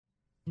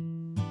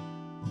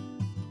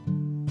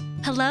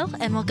Hello,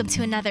 and welcome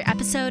to another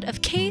episode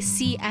of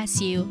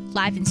KCSU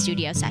Live in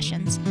Studio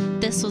Sessions.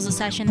 This was a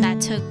session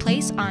that took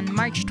place on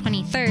March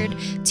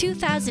 23rd,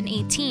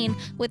 2018,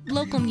 with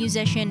local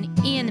musician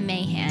Ian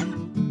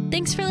Mahan.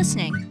 Thanks for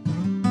listening.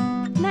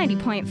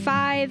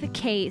 90.5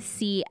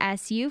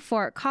 KCSU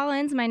Fort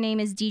Collins. My name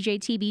is DJ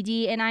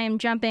TBD, and I am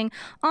jumping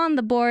on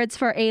the boards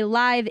for a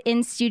live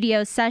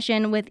in-studio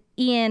session with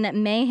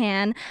Ian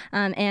Mahan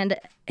and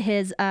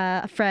his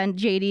friend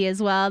JD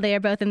as well. They are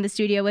both in the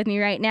studio with me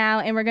right now,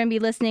 and we're going to be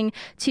listening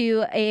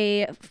to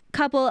a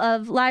couple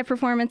of live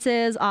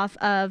performances off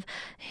of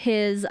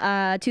his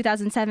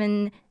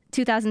 2017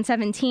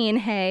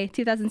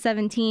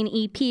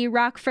 EP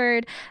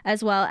Rockford,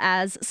 as well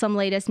as some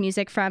latest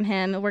music from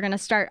him. We're going to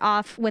start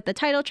off with the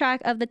title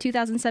track of the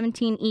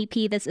 2017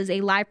 EP. This is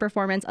a live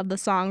performance of the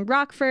song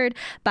Rockford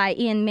by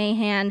Ian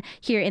Mahan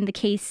here in the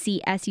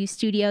KCSU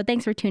studio.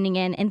 Thanks for tuning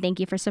in, and thank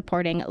you for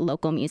supporting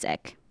local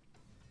music.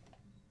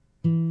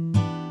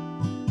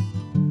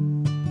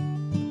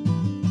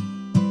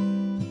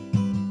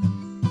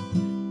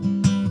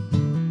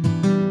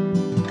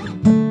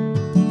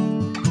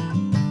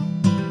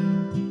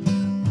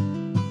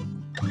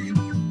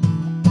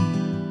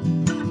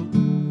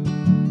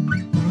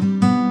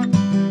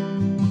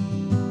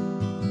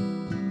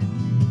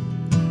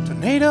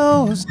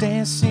 Tornadoes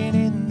dancing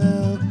in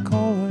the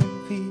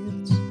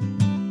cornfields.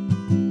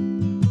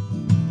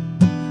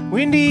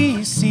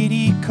 Windy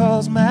City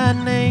calls my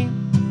name.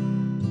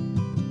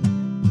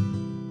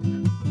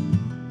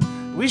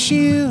 Wish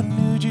you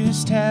knew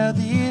just how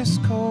this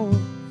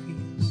cold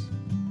feels.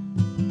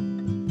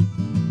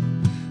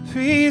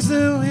 Freeze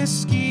the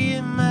whiskey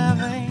in my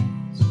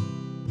veins.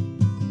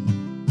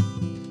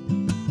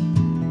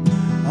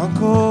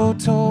 Uncle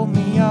told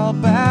me all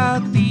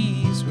about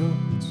these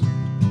roads.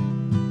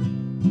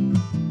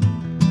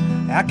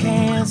 I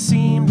can't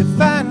seem to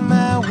find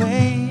my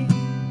way.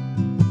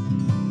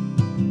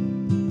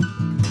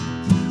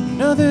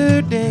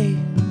 Another day,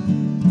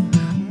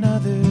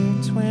 another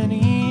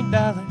 $20,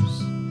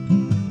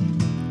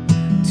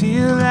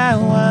 till I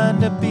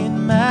wind up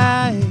in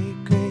my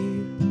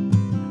grave.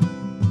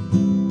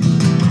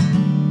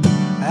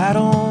 I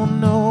don't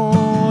know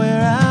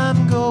where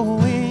I'm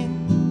going.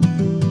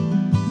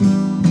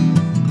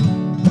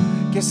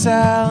 Guess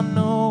I'll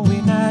know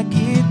when I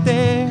get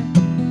there.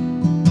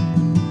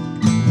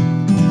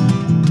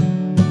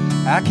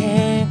 I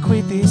can't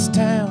quit this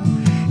town.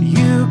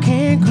 You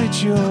can't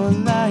quit your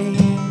lying.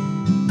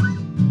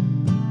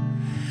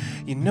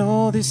 You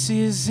know this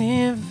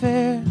isn't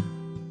fair.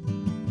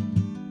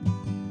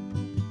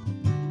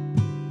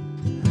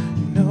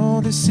 You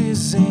know this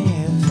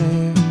isn't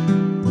fair.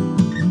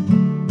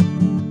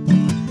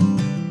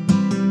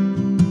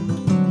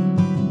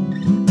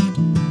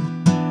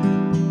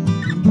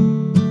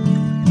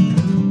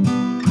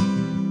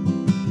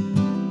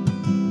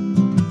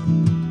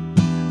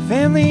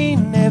 Family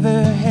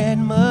never had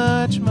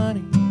much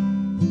money.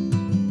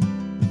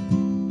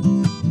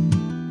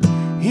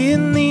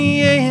 In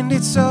the end,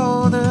 it's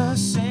all the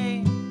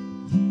same.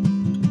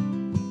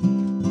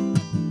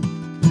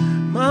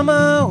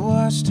 Mama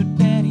watched her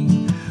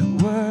daddy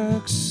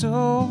work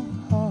so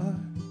hard,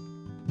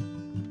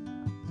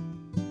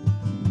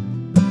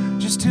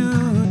 just to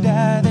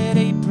die that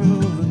April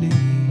day.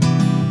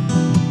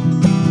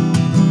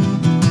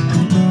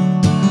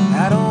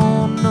 I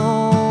don't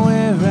know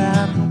where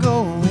I'm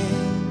going.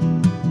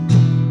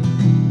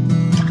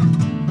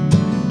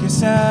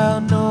 Guess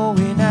I'll know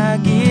when I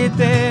get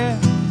there.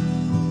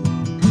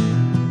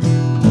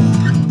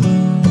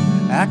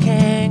 I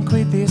can't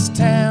quit this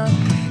town.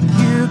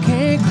 You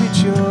can't quit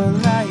your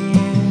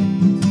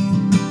lying.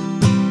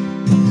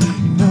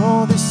 You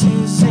know this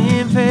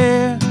isn't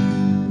fair.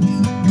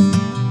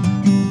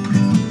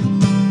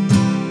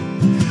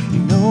 You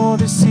know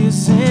this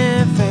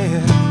isn't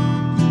fair.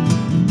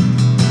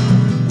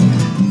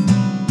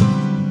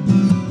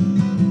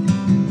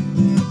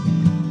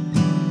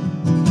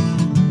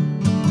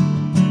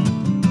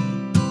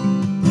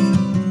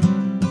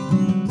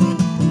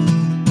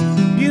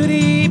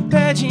 Beauty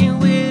pageant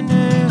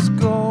winners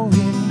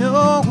going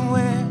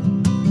nowhere.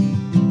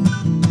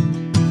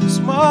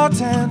 Small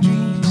town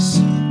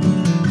dreams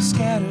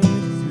scattered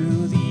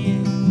through the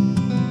air.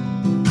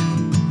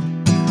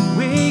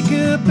 Wake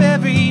up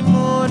every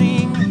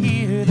morning,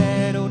 hear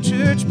that old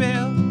church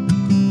bell.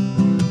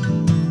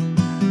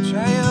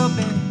 Try your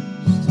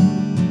best to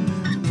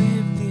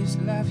live this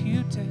life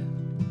you tell.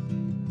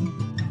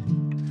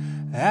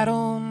 I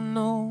don't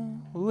know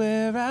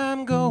where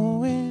I'm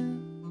going.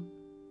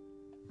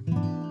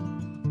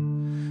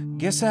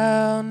 Guess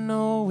I'll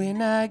know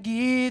when I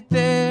get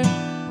there.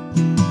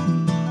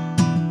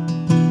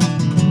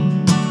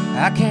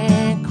 I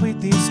can't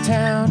quit this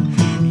town.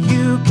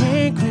 You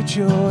can't quit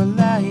your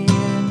lying.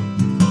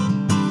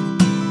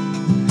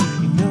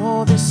 You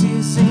know this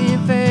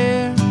isn't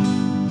fair.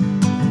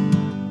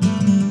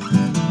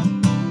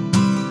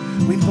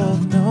 We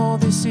both know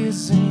this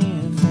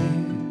isn't fair.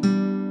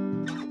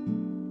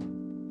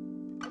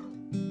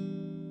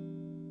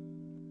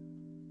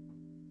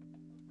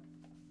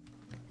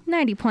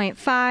 90.5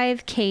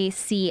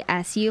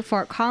 KCSU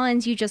Fort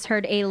Collins. You just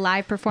heard a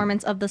live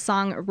performance of the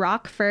song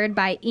Rockford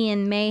by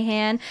Ian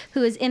Mahan,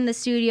 who is in the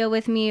studio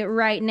with me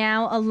right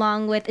now,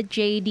 along with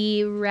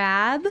JD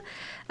Rab.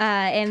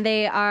 And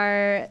they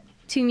are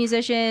two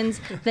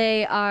musicians.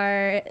 They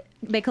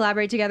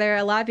collaborate together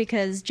a lot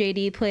because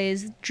JD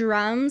plays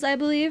drums, I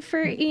believe,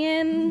 for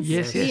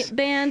Ian's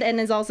band, and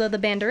is also the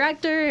band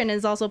director, and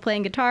is also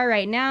playing guitar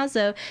right now.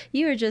 So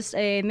you are just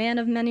a man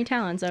of many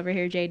talents over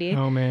here, JD.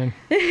 Oh, man.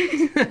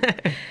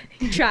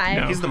 Try.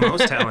 No. He's the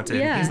most talented.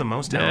 Yeah. He's the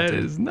most talented.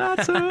 That is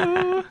not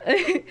so.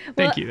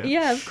 Thank you.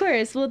 Yeah, of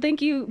course. Well,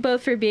 thank you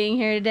both for being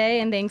here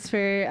today, and thanks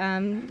for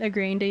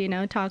agreeing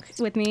to, talk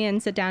with me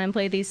and sit down and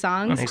play these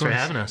songs. Thanks for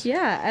having us.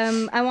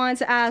 Yeah. I wanted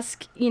to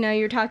ask, you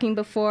were talking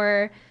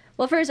before.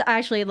 Well, first,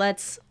 actually,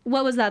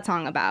 what was that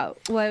song about?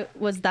 What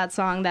was that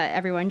song that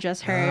everyone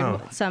just heard? Oh.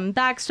 Some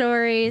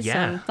backstory,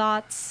 Yeah. some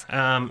thoughts?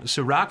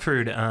 So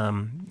Rockford,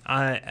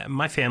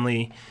 my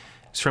family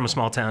is from a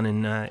small town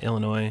in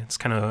Illinois. It's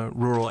kind of a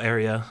rural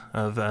area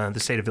of the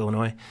state of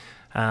Illinois.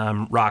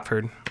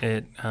 Rockford.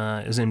 It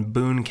is in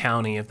Boone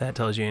County, if that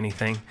tells you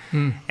anything.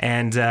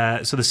 And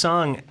so the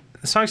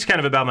song's kind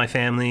of about my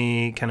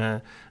family, kind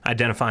of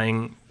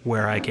identifying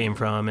where I came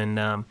from,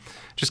 and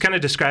just kind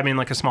of describing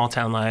like a small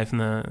town life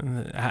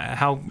and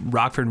how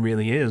Rockford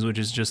really is, which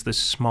is just this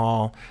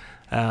small,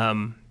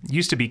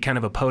 used to be kind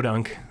of a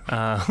podunk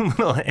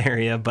little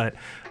area, but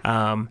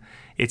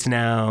it's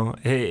now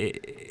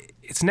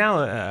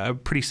a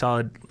pretty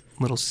solid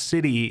little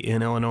city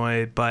in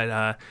Illinois,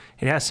 but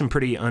it has some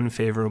pretty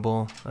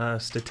unfavorable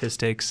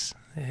statistics.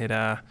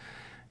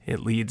 It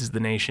leads the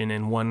nation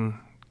in one.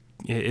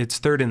 It's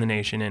third in the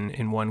nation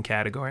in one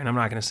category, and I'm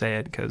not going to say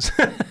it because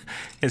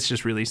it's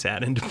just really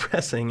sad and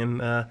depressing.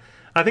 And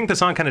I think the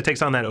song kind of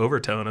takes on that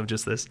overtone of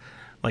just this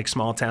like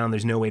small town.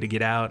 There's no way to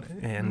get out,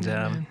 and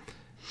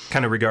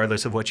kind of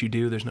regardless of what you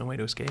do, there's no way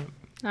to escape.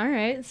 All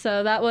right.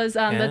 So that was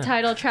the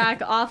title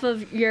track off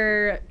of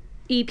your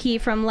EP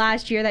from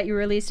last year that you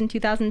released in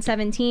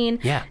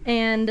 2017. Yeah.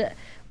 And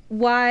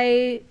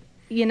why,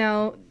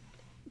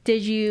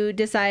 did you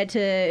decide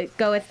to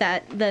go with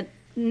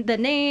the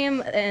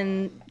name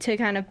and to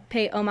kind of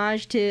pay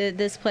homage to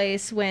this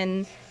place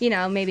when,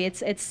 maybe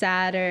it's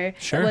sad, or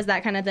Sure. was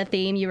that kind of the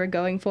theme you were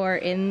going for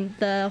in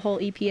the whole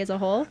EP as a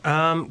whole?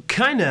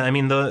 Kind of. I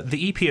mean, the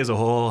EP as a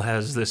whole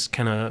has this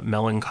kind of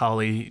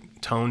melancholy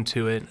tone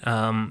to it.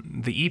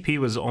 The EP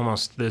was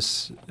almost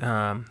this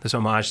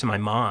homage to my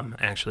mom,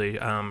 actually.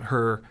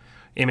 Her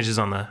image is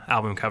on the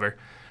album cover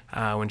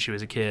when she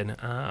was a kid,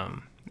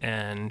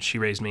 and she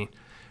raised me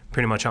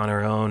pretty much on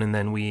her own, and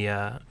then we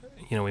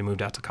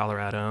moved out to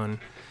Colorado and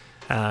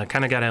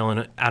kind of got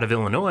out of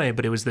Illinois,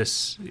 but it was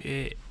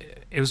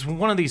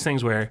one of these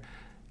things where,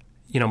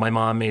 my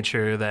mom made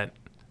sure that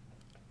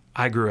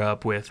I grew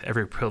up with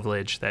every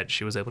privilege that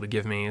she was able to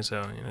give me.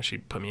 So, she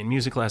put me in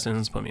music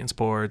lessons, put me in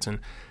sports, and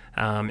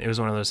it was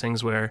one of those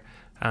things where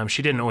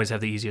she didn't always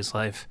have the easiest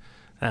life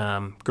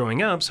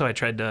growing up, so I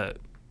tried to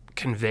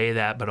convey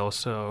that, but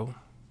also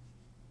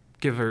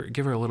give her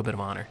a little bit of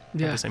honor at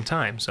the same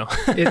time. So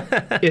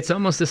it's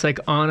almost this like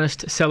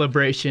honest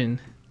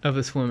celebration of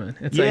this woman.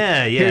 It's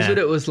here's what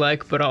it was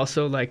like, but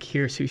also like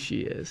here's who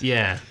she is.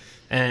 Yeah,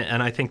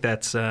 and I think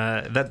that's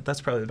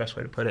probably the best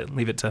way to put it.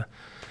 Leave it to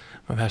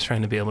my best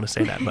friend to be able to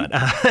say that. But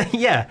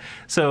yeah,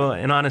 so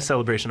an honest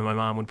celebration of my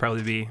mom would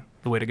probably be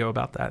the way to go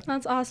about that.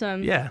 That's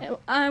awesome. Yeah.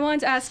 I wanted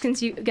to ask,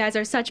 since you guys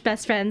are such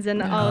best friends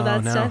and all of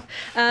that stuff,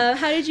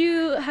 how did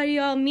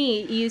you all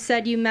meet? You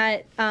said you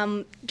met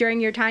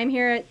during your time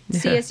here at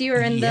CSU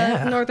or in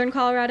the northern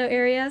Colorado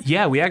area?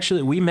 Yeah,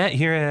 we met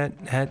here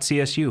at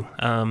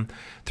CSU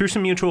through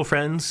some mutual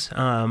friends.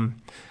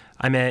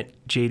 I met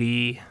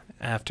JD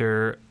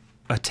after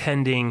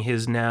attending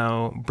his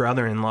now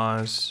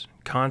brother-in-law's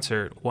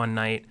concert one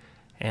night,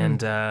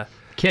 and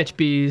Catch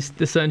Bees,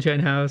 the Sunshine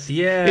House.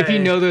 Yeah. If you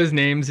know those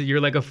names, you're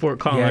like a Fort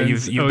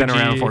Collins. Yeah, you've been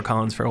around Fort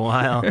Collins for a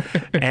while.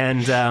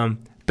 And so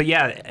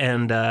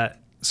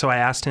I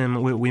asked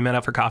him, we met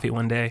up for coffee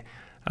one day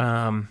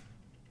at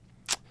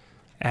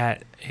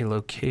a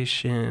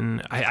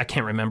location, I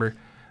can't remember.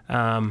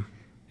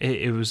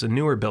 It was a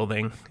newer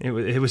building. It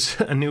was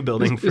a new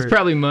building. It's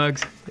probably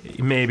Mugs.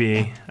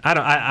 Maybe.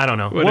 I don't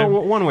know.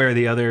 One way or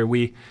the other,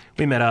 we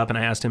met up and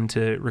I asked him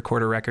to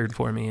record a record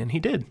for me, and he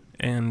did.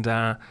 And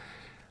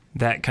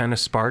that kind of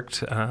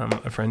sparked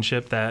a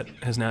friendship that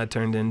has now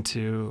turned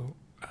into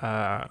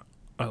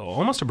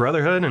almost a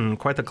brotherhood and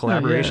quite the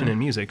collaboration in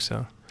music.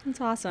 So that's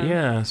awesome.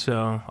 Yeah.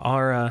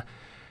 So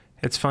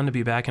it's fun to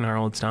be back in our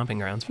old stomping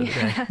grounds for the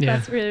day. Yeah,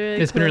 that's really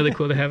It's cool. been really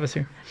cool to have us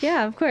here.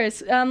 Yeah, of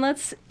course.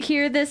 Let's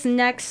hear this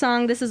next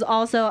song. This is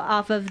also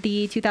off of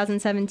the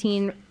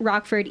 2017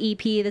 Rockford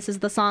EP. This is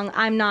the song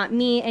I'm Not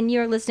Me, and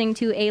you're listening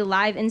to a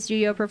live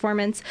in-studio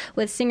performance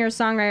with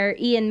singer-songwriter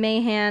Ian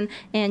Mahan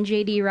and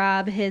JD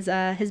Robb,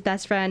 his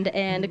best friend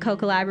and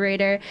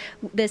co-collaborator.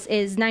 This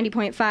is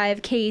 90.5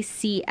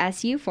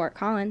 KCSU Fort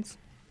Collins.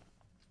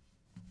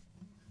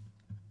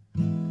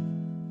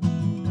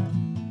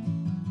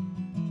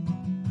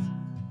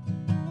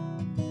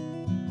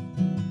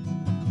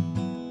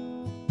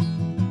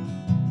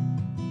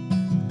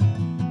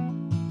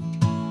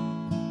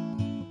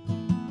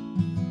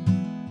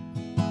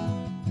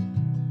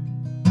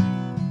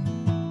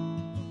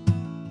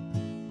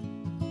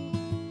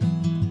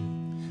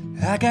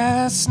 I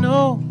got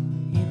snow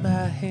in my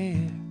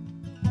hair.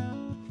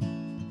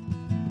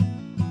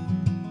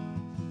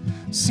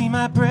 See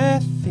my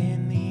breath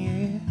in the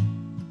air.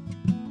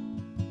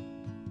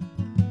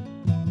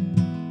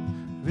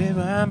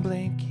 River and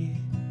blanket,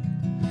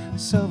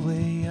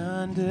 subway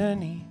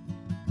underneath.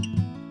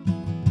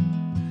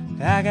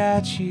 I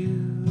got you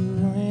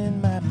in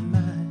my mind.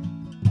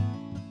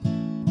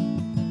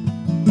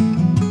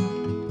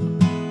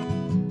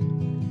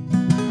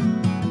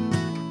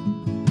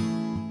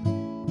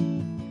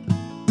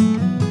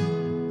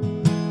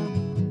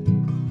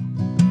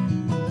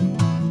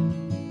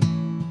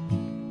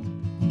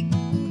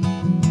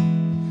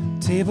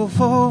 Table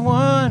for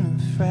one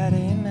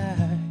Friday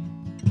night.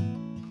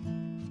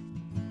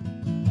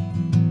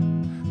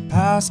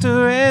 Pasta,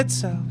 red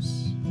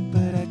sauce,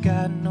 but I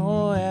got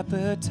no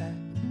appetite.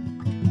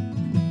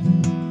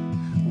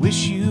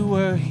 Wish you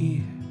were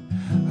here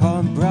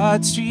on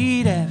Broad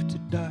Street after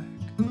dark.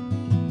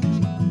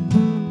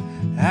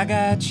 I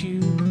got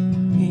you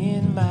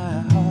in my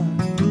heart.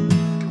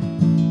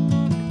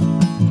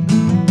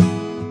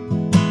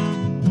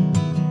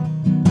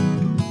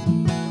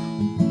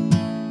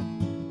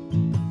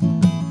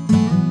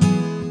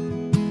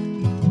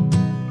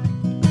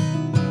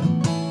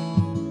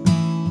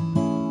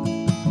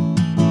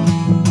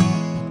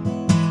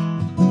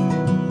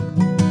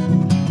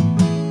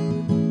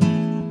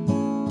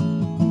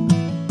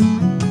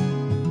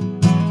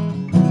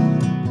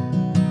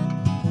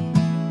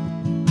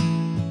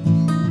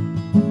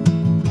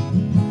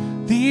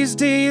 These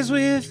days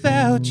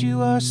without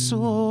you are so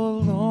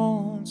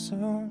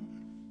lonesome.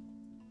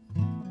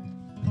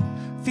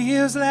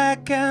 Feels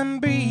like I'm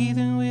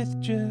breathing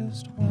with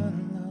just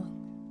one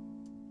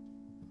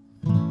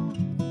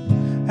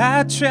lung.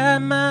 I try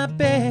my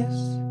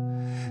best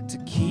to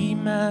keep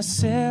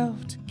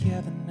myself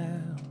together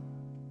now.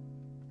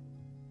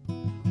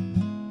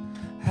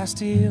 I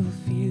still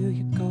feel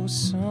you go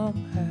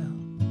somehow.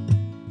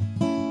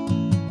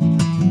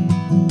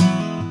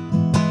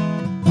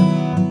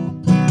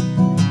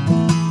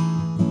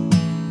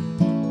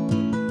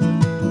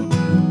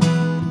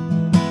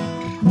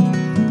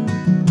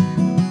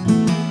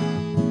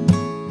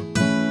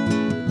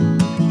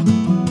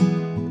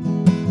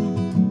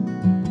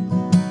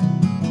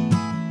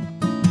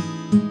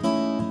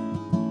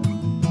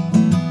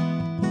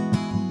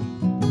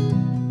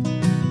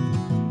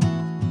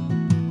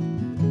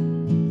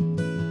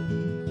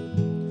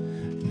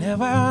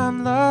 Now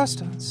I'm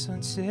lost on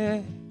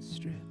Sunset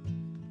Strip.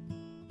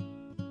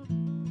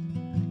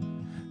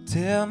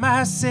 Tell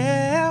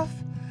myself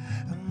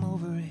I'm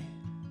over it.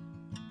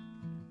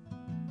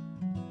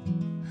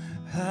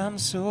 I'm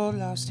so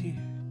lost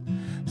here,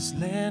 this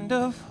land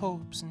of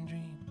hopes and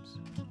dreams.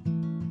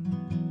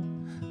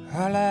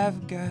 All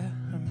I've got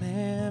are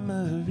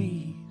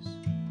memories.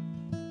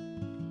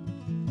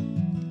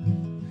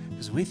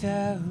 'Cause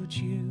without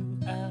you,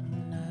 I'm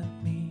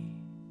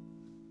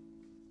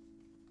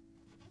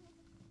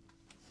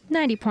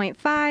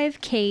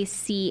 90.5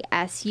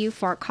 KCSU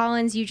Fort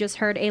Collins. You just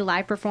heard a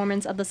live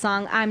performance of the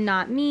song I'm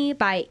Not Me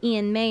by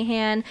Ian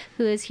Mahan,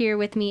 who is here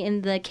with me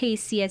in the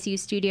KCSU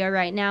studio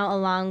right now,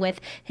 along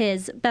with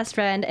his best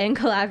friend and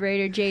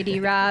collaborator, JD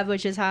Robb,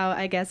 which is how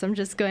I guess I'm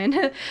just going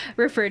to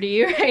refer to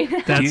you right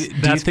now. Do you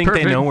think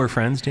perfect. They know we're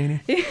friends,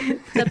 JD?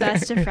 The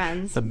best of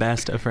friends. The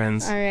best of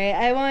friends. All right.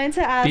 I wanted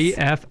to ask...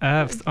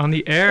 BFFs on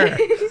the air.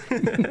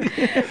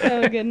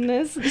 Oh,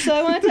 goodness. So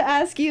I wanted to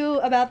ask you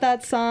about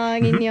that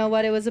song and,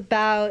 what it was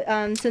about,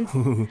 since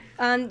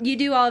you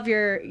do all of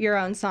your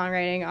own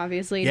songwriting,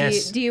 obviously.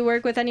 Yes. Do you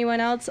work with anyone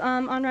else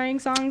on writing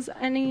songs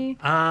any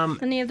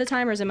of the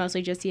time, or is it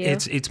mostly just you?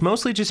 It's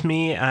mostly just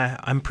me.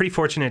 I'm pretty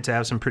fortunate to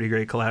have some pretty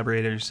great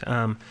collaborators.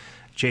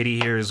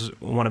 JD here is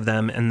one of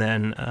them, and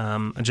then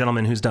a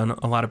gentleman who's done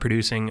a lot of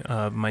producing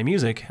of my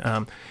music.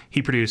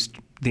 He produced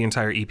the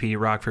entire EP,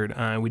 Rockford.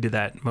 We did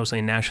that mostly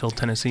in Nashville,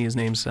 Tennessee. His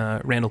name's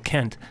Randall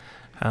Kent.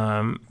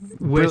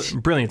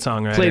 Brilliant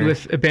songwriter. Played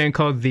with a band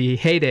called The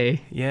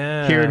Heyday.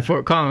 Yeah. Here in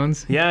Fort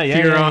Collins.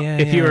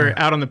 If you were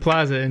out on the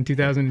plaza in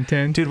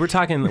 2010. Dude, we're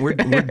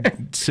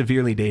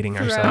severely dating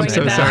ourselves. I'm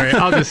so sorry.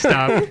 I'll just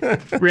stop.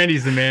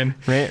 Randy's the man.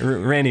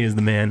 Randy is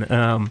the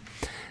man.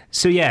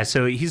 So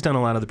he's done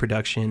a lot of the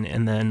production,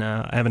 and then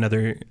I have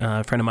another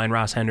friend of mine,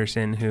 Ross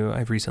Henderson, who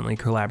I've recently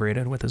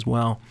collaborated with as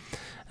well.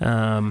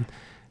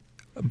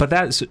 But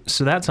that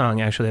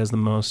song actually has the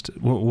most,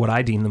 what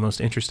I deem the most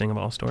interesting of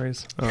all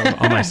stories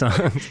on my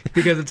songs.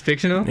 Because it's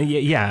fictional?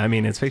 Yeah, I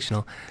mean, it's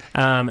fictional.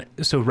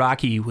 So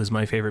Rocky was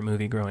my favorite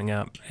movie growing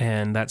up,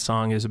 and that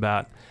song is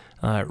about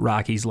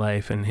Rocky's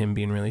life and him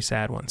being really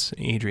sad once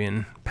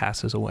Adrian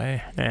passes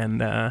away.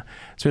 And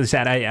it's really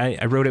sad.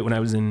 I wrote it when I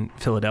was in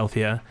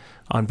Philadelphia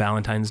on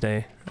Valentine's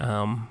Day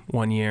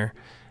one year,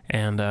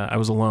 and I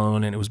was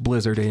alone, and it was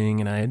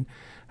blizzarding, and I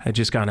had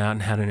just gone out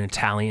and had an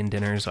Italian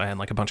dinner, so I had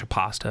like a bunch of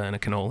pasta and a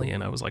cannoli,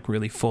 and I was like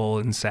really full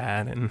and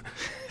sad, and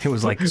it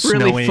was like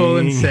snowing, really full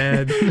and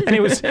sad, and it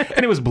was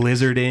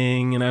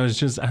blizzarding, and I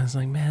was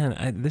like,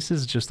 man, this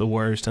is just the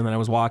worst. And then I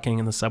was walking,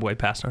 and the subway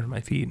passed under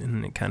my feet,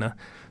 and it kind of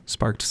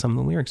sparked some of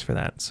the lyrics for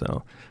that.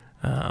 So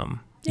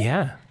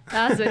Yeah.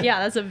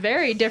 That's a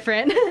very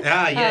different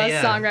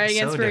songwriting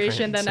So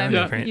inspiration than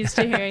I'm used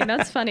to hearing.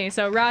 That's funny.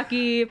 So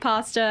Rocky,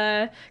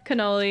 pasta,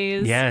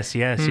 cannolis. Yes.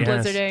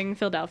 Blizzarding,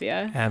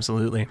 Philadelphia.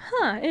 Absolutely.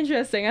 Huh,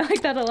 interesting. I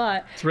like that a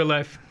lot. It's real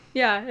life.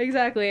 Yeah,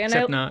 exactly. And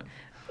Except not.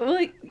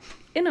 Well,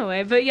 in a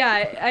way. But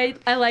yeah,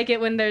 I like it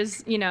when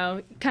there's,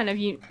 kind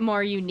of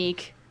more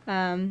unique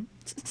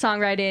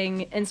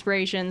songwriting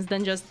inspirations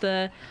than just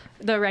the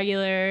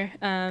regular,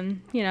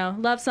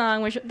 love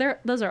song, which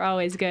those are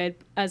always good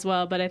as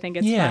well. But I think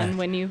it's fun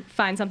when you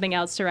find something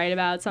else to write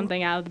about,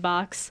 something out of the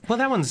box. Well,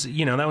 that one's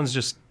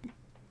just,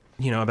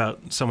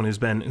 about someone who's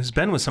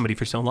been with somebody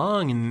for so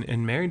long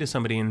and married to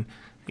somebody, and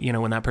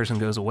when that person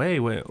goes away,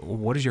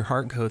 what does your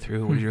heart go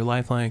through? What is your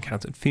life like? How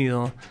does it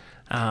feel?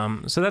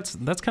 So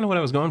that's kind of what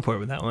I was going for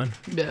with that one.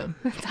 Yeah.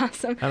 That's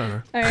awesome. I don't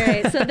know. All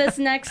right. So this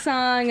next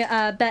song,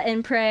 Bet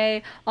and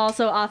Pray,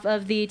 also off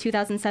of the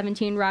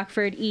 2017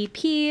 Rockford EP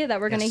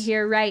that we're going to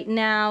hear right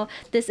now.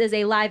 This is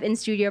a live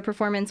in-studio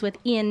performance with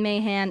Ian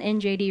Mahan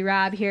and JD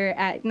Robb here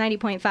at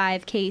 90.5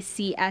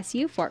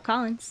 KCSU, Fort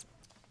Collins.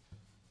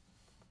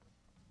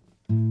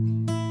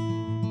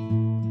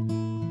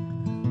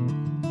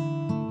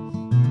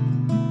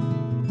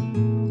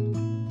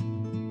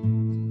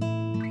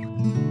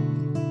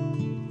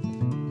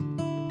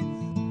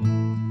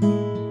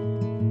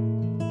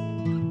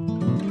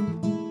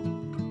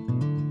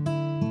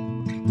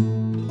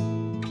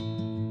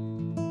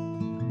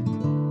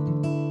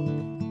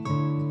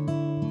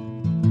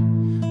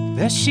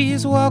 As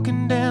she's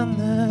walking down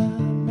the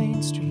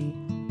main street,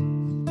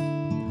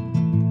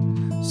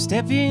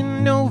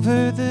 stepping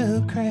over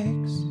the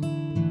cracks,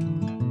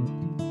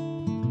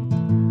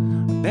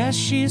 I bet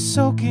she's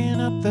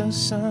soaking up the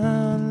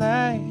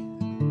sunlight,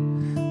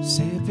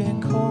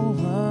 sipping cold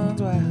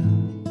ones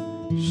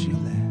while she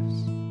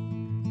laughs.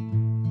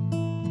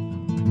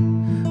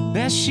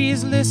 Bet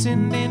she's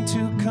listening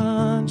to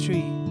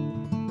country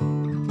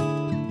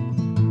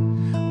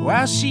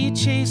while she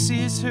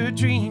chases her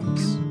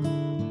dreams.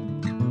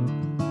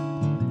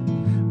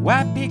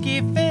 White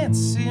picket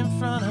fence in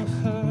front of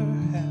her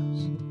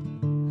house.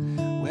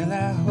 Well,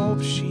 I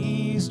hope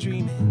she's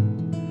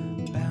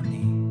dreaming about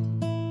me.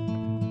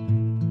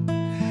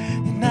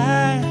 And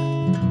I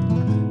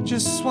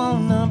just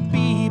wanna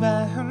be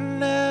by her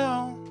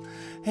now.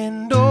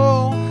 And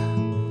oh,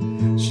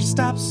 she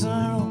stops her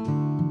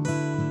own.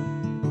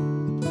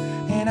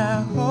 And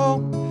I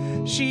hope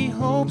she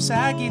hopes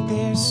I get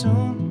there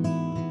soon.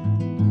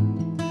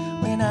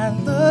 When I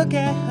look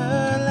at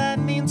her,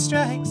 lightning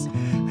strikes.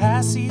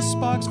 I see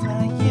sparks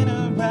fly in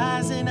her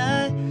eyes, and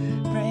I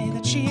pray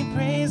that she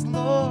prays,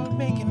 Lord,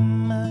 make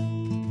him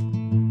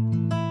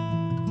mine.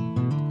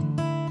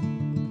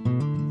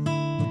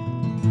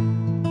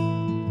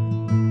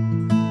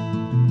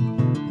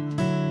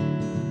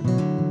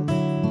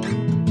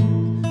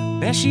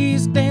 Bet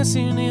she's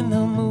dancing in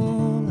the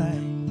moonlight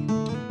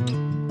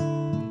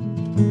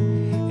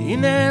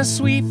in that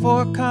sweet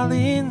Fort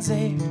Collins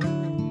air.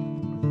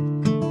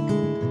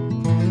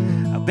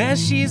 Bet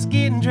she's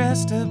getting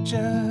dressed up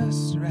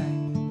just right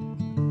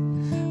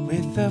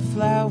with a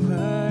flower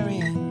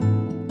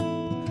in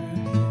her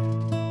hair.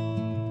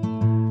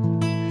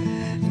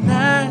 And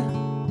I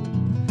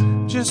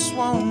just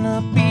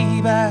wanna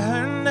be by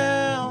her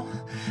now.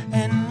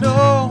 And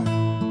oh,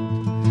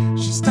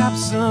 she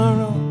stops her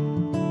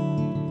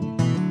own.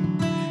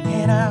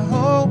 And I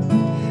hope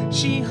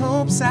she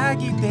hopes I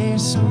get there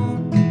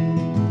soon.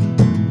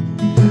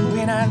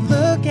 When I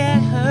look at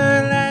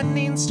her,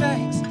 lightning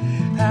strikes.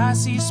 I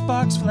see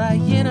sparks fly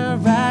in her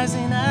eyes,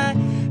 and I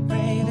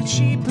pray that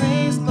she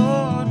prays,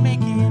 Lord, make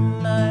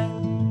him mine.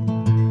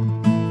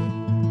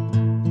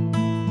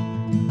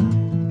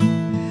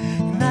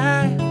 And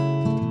I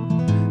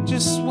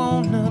just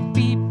wanna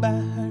be by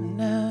her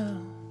now.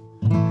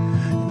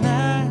 And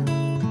I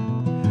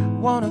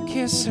wanna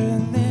kiss her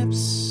lips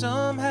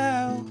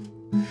somehow.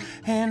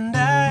 And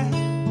I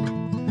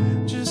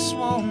just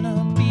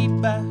wanna be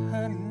by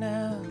her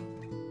now.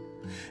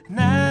 And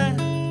I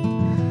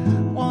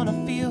wanna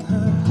feel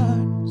her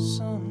heart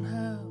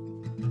somehow.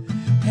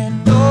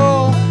 And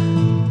oh,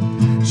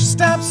 she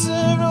stops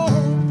her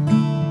own.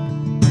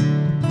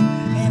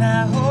 And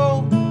I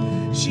hope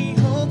she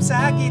hopes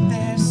I get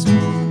there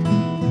soon.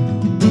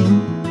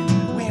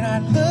 When I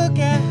look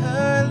at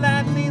her,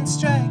 lightning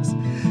strikes.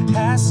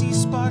 I see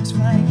sparks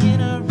flying in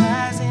her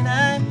eyes, and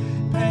I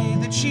pray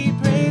that she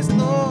prays,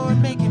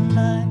 Lord, make it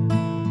mine.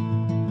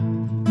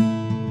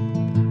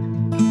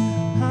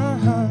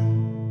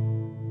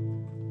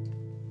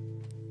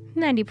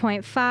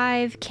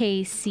 90.5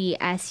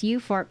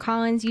 KCSU Fort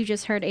Collins. You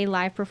just heard a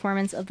live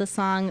performance of the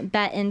song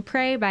Bet and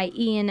Pray by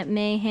Ian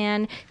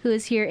Mahan, who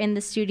is here in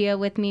the studio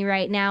with me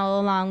right now,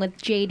 along with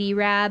JD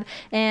Robb.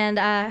 And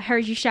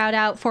heard you shout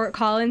out Fort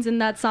Collins in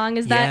that song.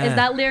 Is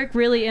that lyric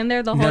really in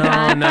there the whole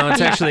time? No,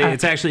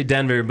 it's actually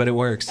Denver, but it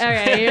works. All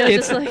right,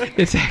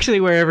 it's actually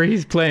wherever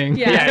he's playing.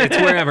 Yeah, it's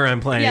wherever I'm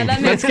playing. Yeah,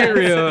 that makes sense. Let's get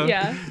real.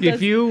 Yeah,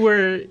 if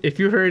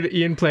you heard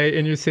Ian play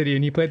in your city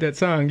and he played that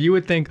song, you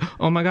would think,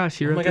 oh my gosh,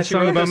 he wrote this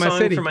song about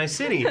my city. For my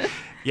city.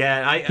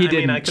 Yeah, I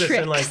mean, I could have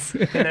said like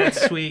in that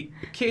sweet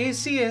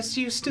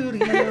KCSU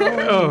studio.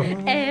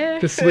 Air.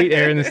 The sweet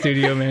air in the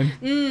studio, man.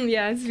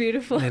 Yeah, it's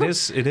beautiful. It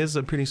is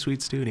a pretty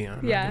sweet studio.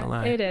 I'm not gonna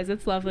lie. It is.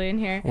 It's lovely in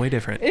here. Way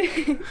different.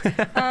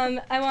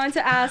 I want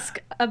to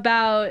ask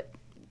about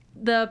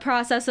the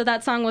process. So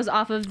that song was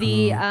off of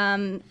the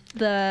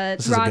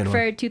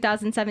Rockford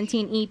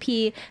 2017 EP,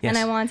 yes. And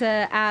I want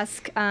to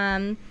ask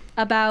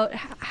about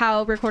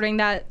how recording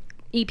that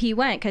EP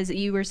went, because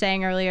you were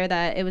saying earlier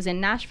that it was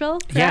in Nashville,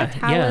 correct?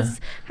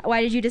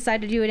 Why did you decide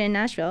to do it in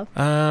Nashville?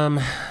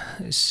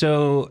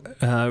 So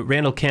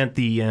Randall Kent,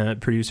 the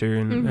producer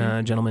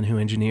and gentleman who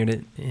engineered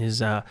it,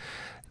 is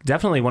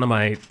definitely one of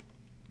my,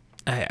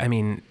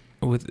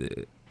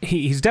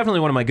 he's definitely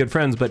one of my good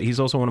friends, but he's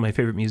also one of my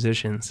favorite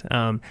musicians.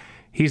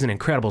 He's an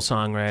incredible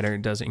songwriter,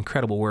 does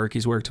incredible work.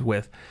 He's worked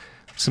with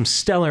some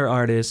stellar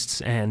artists,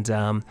 and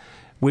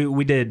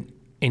we did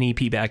an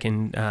EP back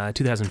in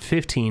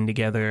 2015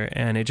 together,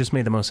 and it just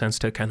made the most sense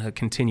to kind of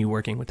continue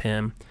working with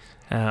him.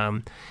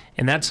 And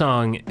that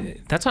song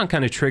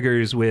kind of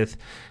triggers with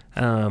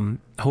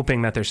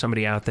hoping that there's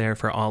somebody out there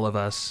for all of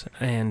us.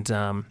 And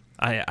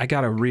I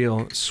got a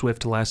real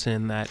swift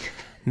lesson that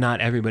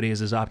not everybody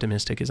is as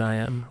optimistic as I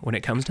am when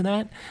it comes to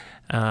that.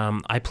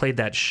 I played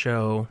that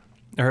song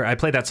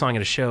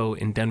at a show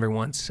in Denver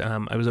once.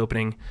 I was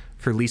opening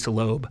for Lisa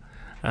Loeb.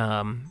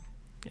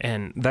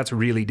 And that's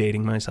really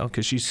dating myself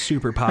because she's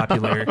super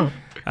popular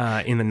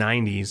in the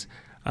 90s.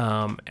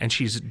 And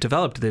she's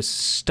developed this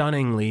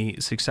stunningly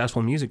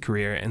successful music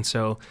career. And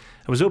so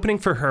I was opening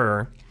for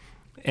her,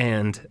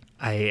 and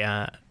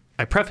I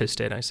prefaced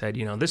it. I said,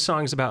 this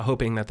song's about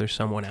hoping that there's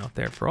someone out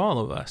there for all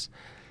of us.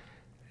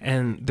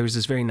 And there was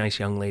this very nice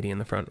young lady in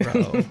the front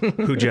row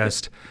who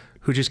just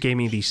gave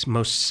me the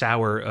most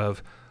sour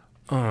of,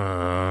 and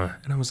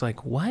I was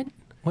like, what?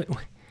 What?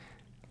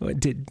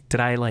 Did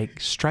I like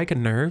strike a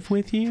nerve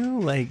with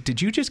you? Like,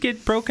 did you just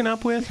get broken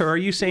up with, or are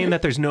you saying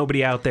that there's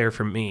nobody out there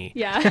for me?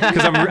 Yeah.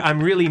 Because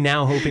I'm really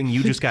now hoping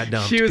you just got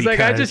dumped. She was like,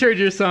 I just heard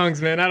your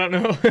songs, man. I don't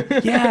know.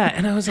 Yeah,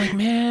 and I was like,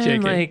 man,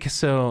 JK. like,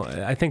 so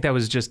I think that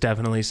was just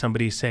definitely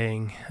somebody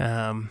saying,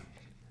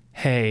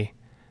 hey,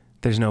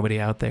 there's nobody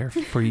out there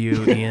for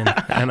you, Ian.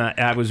 And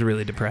I was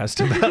really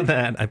depressed about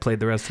that. I played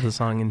the rest of the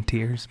song in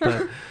tears,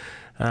 but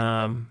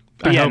I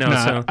hope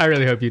not. So I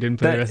really hope you didn't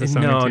play the rest of the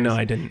song in tears. No,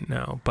 I didn't.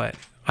 No, but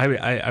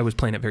I was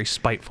playing it very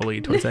spitefully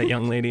towards that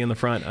young lady in the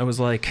front. I was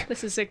like,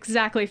 this is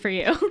exactly for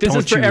you. This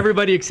is for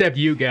everybody except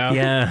you, gal.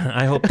 Yeah,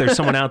 I hope there's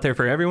someone out there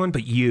for everyone,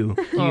 but you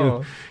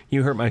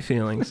hurt my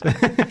feelings. All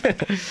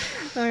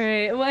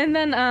right. Well, and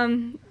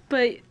then,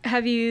 but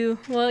you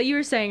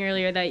were saying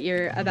earlier that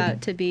you're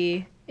about to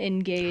be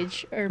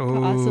engaged, or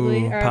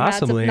possibly.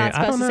 Not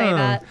supposed to say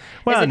that.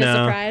 Well, is it no.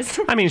 a surprise?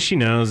 I mean, she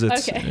knows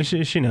it's okay.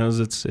 she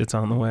knows it's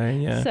on the way.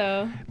 Yeah.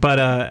 So.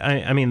 But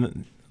I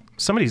mean,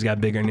 somebody's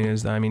got bigger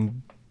news. I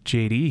mean,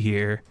 JD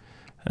here.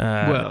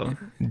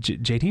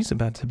 JD's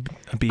about to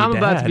be I'm dad.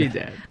 about to be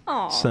dad.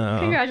 Oh, so.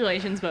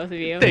 Congratulations, both of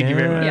you. Thank you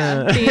very much.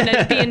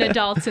 Yeah, being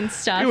adults and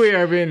stuff. We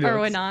are being adults. Or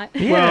we're not.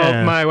 Yeah.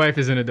 Well, my wife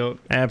is an adult.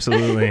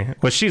 Absolutely.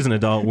 Well, she's an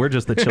adult. We're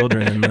just the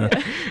children.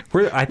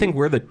 I think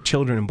we're the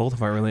children in both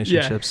of our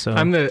relationships. Yeah.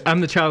 So I'm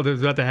the child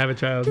who's about to have a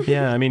child.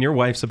 Yeah, I mean, your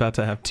wife's about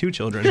to have 2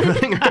 children.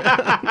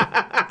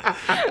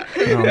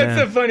 That's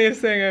the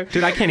funniest thing.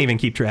 Dude, I can't even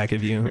keep track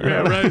of you.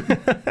 Yeah, right.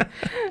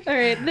 All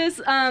right, this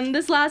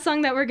last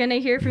song that we're gonna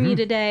hear from you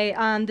today,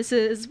 this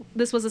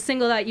was a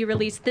single that you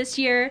released this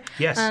year.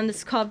 Yes. This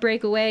is called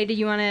Breakaway. Do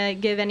you want to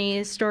give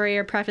any story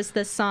or preface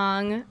this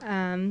song?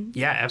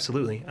 Yeah,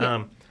 absolutely.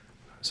 Yeah.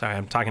 Sorry,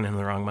 I'm talking in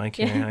the wrong mic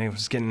here. Yeah. I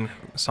was getting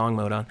song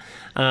mode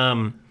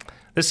on.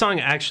 This song,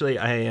 actually,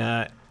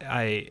 I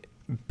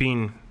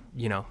being,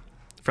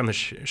 from the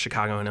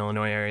Chicago and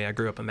Illinois area, I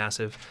grew up a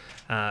massive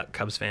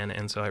Cubs fan,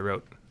 and so I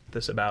wrote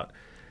this about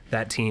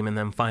that team and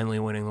them finally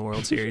winning the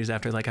World Series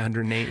after like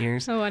 108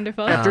 years. Oh,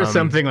 wonderful. After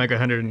something like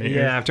 108 years.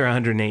 Yeah, after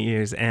 108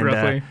 years. And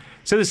roughly.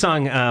 So the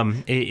song,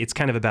 it's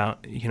kind of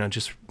about,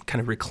 just kind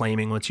of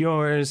reclaiming what's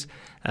yours,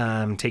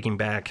 taking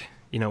back,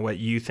 what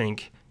you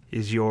think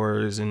is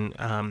yours, and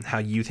how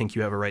you think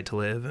you have a right to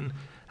live. And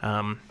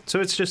so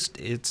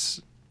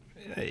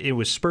it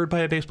was spurred by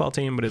a baseball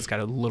team, but it's got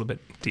a little bit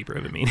deeper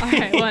of a meaning. All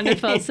right,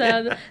 wonderful.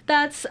 So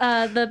that's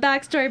the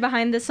backstory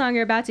behind this song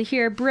you're about to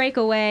hear,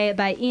 Breakaway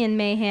by Ian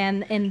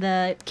Mahan in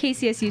the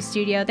KCSU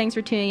studio. Thanks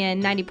for tuning in,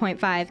 90.5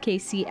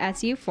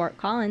 KCSU, Fort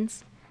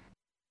Collins.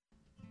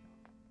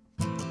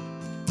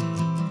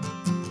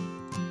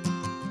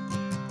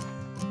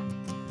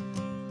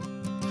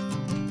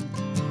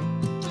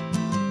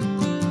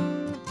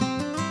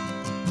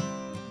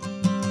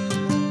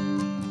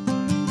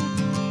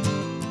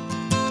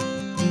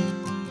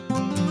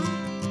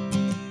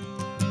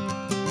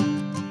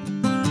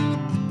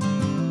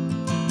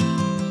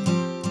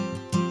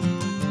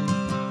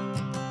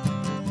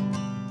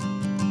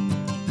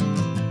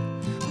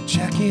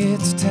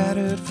 Jacket's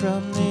tattered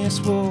from this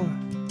war.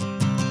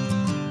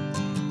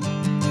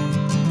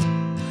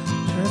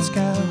 Shirt's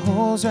got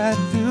holes right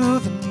through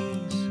the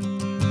knees.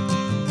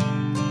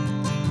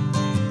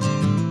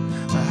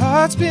 My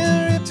heart's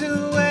been ripped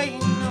away.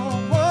 No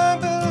one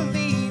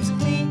believes in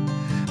me,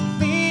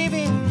 believe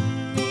in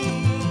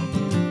me.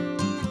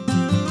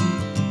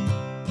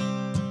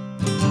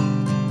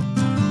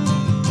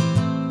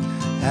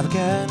 I've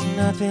got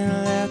nothing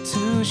left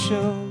to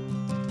show.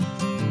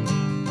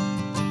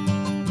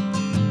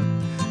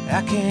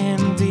 I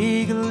can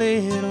dig a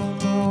little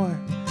more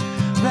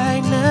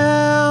right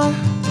now.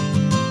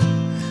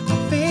 My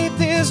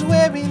faith is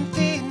wearing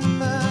thin,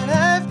 but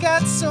I've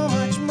got so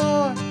much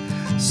more,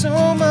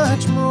 so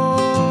much more.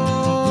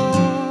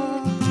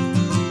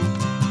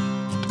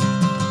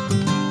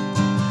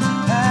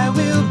 I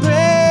will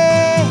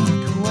break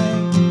away,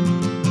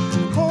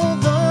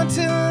 hold on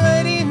to the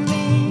light in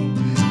me.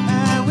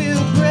 I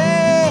will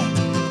break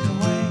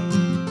away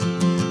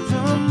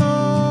from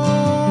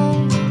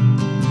all.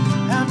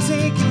 I'm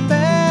taking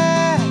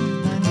back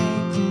my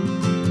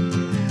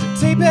name,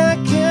 take back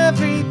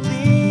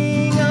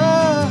everything.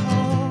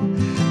 Oh,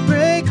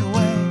 break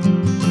away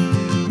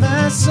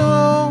my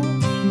soul.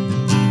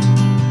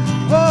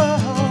 Whoa.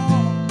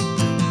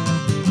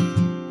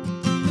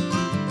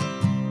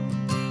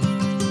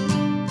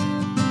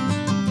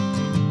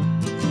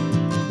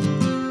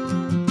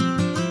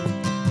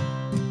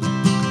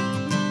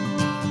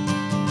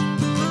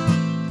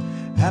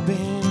 I've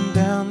been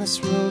down this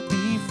road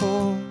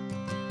before.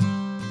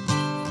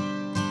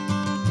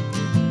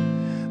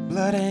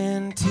 Blood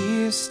and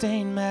tears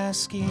stain my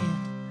skin,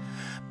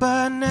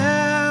 but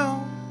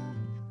now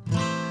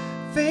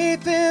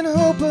faith and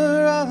hope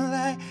are all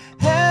I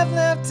have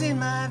left in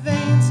my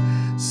veins,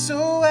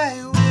 so I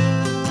will.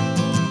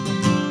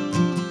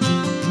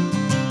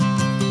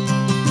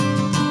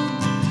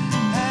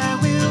 I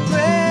will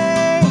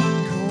break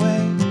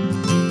away,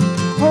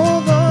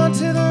 hold on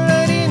to the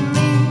light in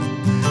me.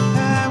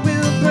 I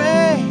will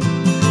break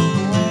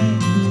away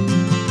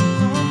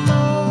from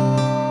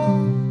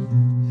all.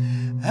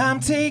 I'm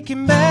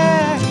taking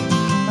back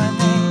my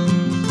name,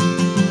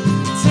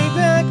 take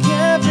back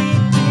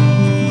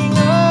everything.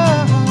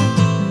 Oh,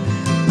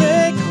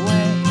 break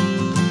away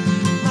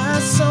my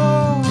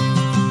soul.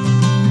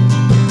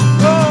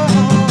 Oh,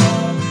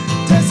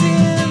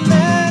 doesn't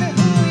matter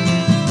who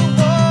you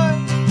are.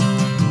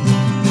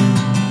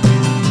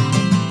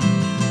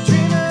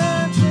 Dreamer,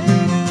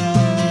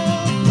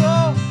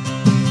 oh,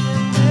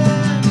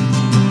 yeah.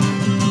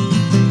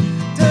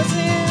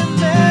 Doesn't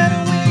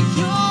matter where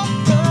you're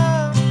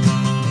from.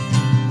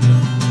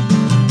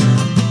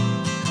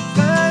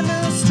 Find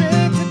the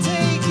strength to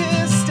take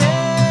a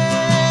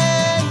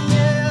stand,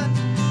 yeah,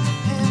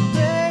 and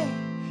break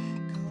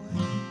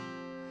away.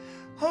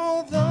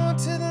 Hold on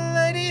to the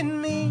light in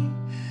me.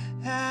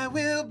 I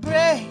will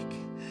break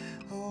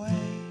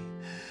away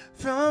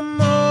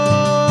from all.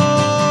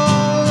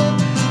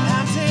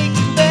 I'm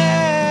taking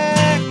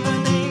back my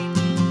name,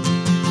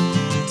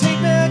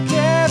 take back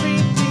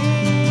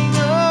everything.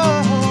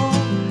 Oh,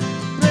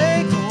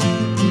 break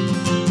away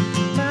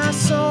my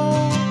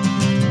soul.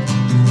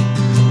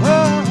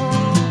 Oh.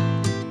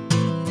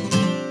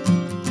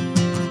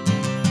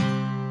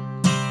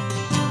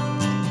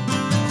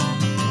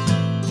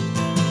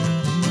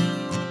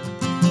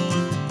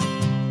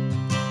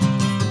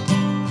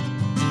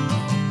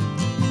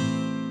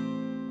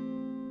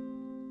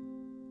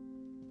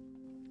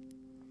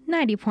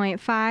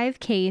 90.5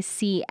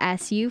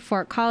 KCSU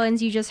Fort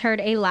Collins. You just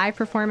heard a live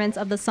performance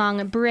of the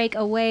song Break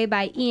Away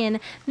by Ian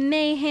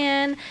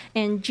Mahan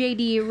and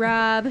JD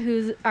Robb,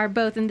 who are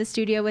both in the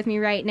studio with me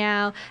right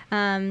now.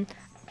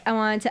 I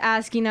wanted to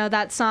ask,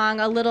 that song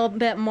a little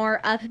bit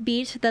more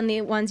upbeat than the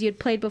ones you'd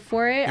played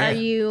before it. Yeah. Are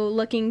you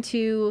looking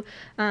to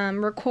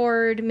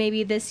record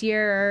maybe this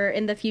year or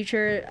in the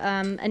future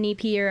an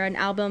EP or an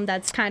album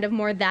that's kind of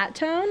more that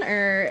tone?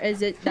 Or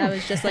is it that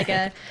was just like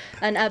an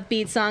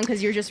upbeat song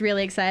because you're just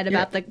really excited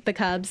about the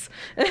Cubs?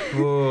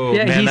 Ooh,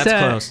 yeah, man, that's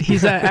close.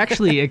 He's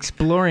actually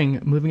exploring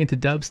moving into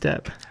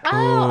dubstep. Oh,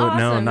 awesome.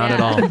 No, not yeah.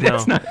 at all. No.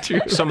 That's not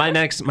true. So my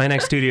next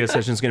studio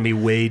session is going to be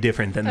way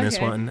different than this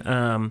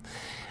one.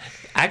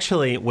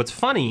 Actually, what's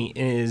funny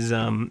is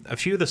a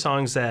few of the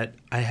songs that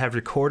I have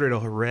recorded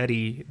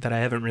already that I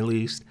haven't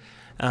released,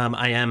 they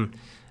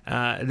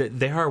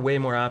are way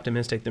more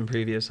optimistic than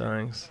previous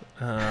songs.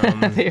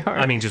 They are.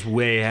 I mean, just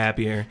way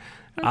happier.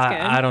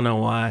 I don't know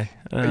why.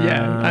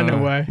 Yeah, I know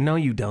why. No,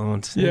 you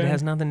don't. Yeah. It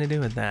has nothing to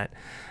do with that.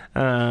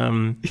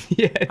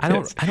 Yeah, I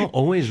don't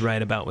always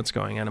write about what's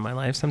going on in my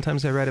life.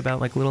 Sometimes I write about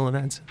like little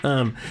events.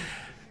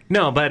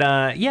 No, but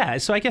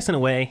so I guess in a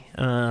way,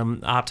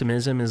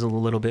 optimism is a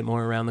little bit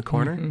more around the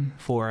corner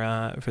for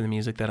the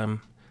music that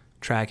I'm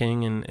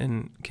tracking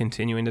and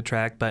continuing to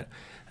track. But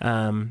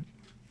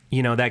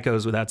that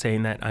goes without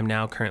saying that I'm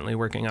now currently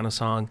working on a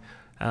song.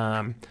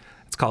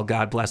 It's called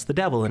 "God Bless the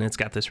Devil," and it's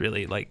got this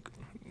really like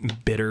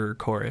bitter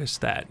chorus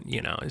that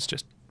is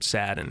just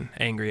sad and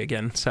angry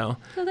again. So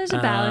there's a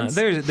balance.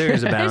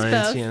 There's a balance,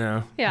 both.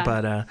 Yeah.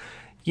 But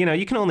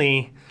you can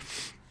only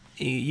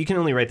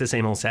write the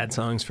same old sad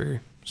songs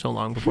for so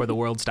long before the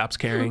world stops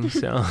caring.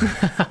 So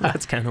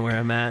that's kind of where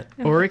I'm at.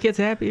 Or it gets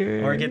happier.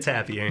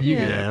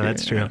 Yeah,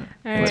 that's true. All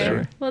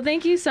right. Well,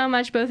 thank you so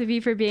much, both of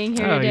you, for being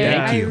here today.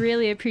 Thank you. I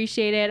really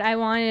appreciate it. I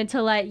wanted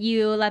to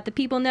let the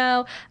people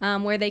know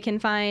where they can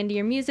find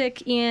your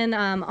music, Ian,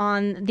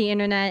 on the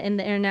internet, in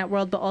the internet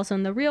world, but also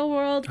in the real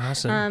world.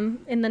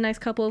 Awesome. In the next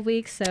couple of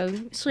weeks. So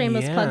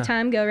shameless plug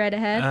time. Go right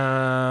ahead.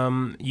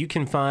 You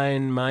can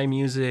find my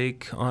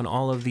music on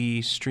all of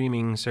the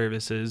streaming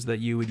services that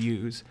you would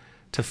use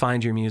to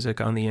find your music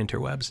on the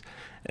interwebs.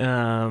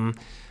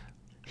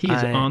 He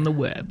is on the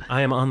web.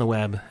 I am on the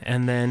web.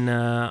 And then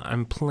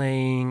I'm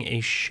playing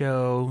a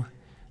show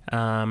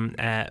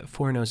at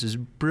Four Noses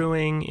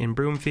Brewing in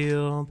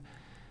Broomfield.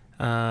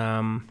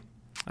 I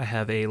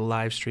have a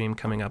live stream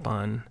coming up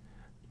on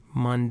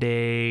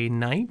Monday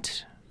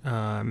night.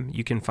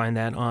 You can find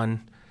that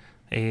on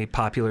a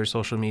popular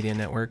social media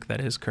network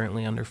that is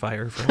currently under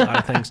fire for a lot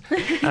of things.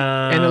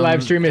 And the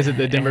live stream is at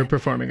the Denver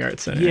Performing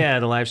Arts Center. Yeah,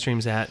 the live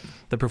stream's at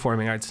the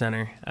Performing Arts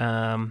Center.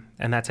 And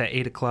that's at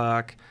 8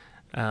 o'clock.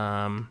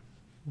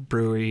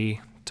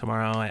 Brewery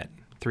tomorrow at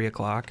 3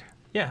 o'clock.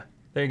 Yeah,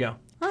 there you go.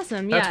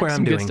 Awesome. That's where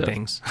I'm doing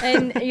things.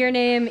 And your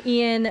name,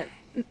 Ian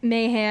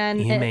Mahan.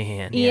 Ian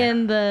Mahan,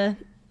 Ian the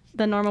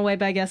normal way,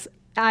 but I guess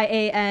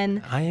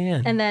IAN.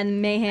 And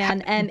then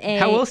Mahan, MAHAN.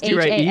 How else do you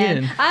write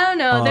Ian? I don't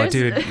know. Oh,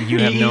 dude, you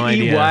have no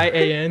idea.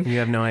 EYAN. You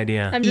have no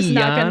idea. I'm just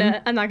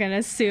I'm not gonna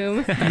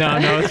assume.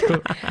 No, it's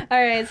cool.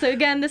 All right. So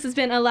again, this has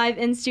been a live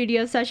in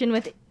studio session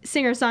with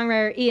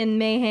singer-songwriter Ian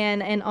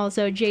Mahan and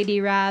also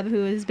JD Rab,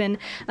 who has been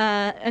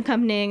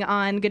accompanying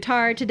on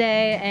guitar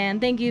today.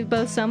 And thank you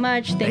both so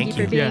much. Thank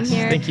you for being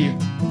here. Thank you.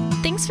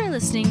 Thanks for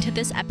listening to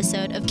this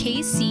episode of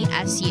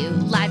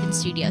KCSU Live in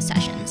Studio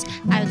Sessions.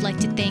 I would like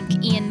to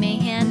thank Ian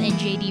Mahan and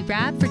JD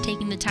Rab for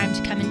taking the time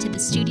to come into the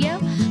studio.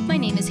 My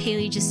name is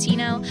Haley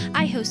Justino.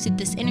 I hosted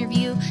this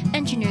interview,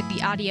 engineered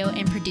the audio,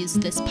 and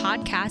produced this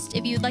podcast.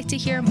 If you'd like to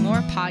hear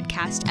more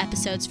podcast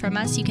episodes from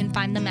us, you can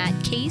find them at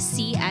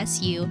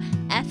kcsufm.com,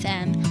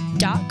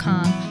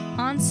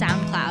 on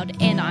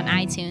SoundCloud, and on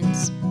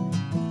iTunes.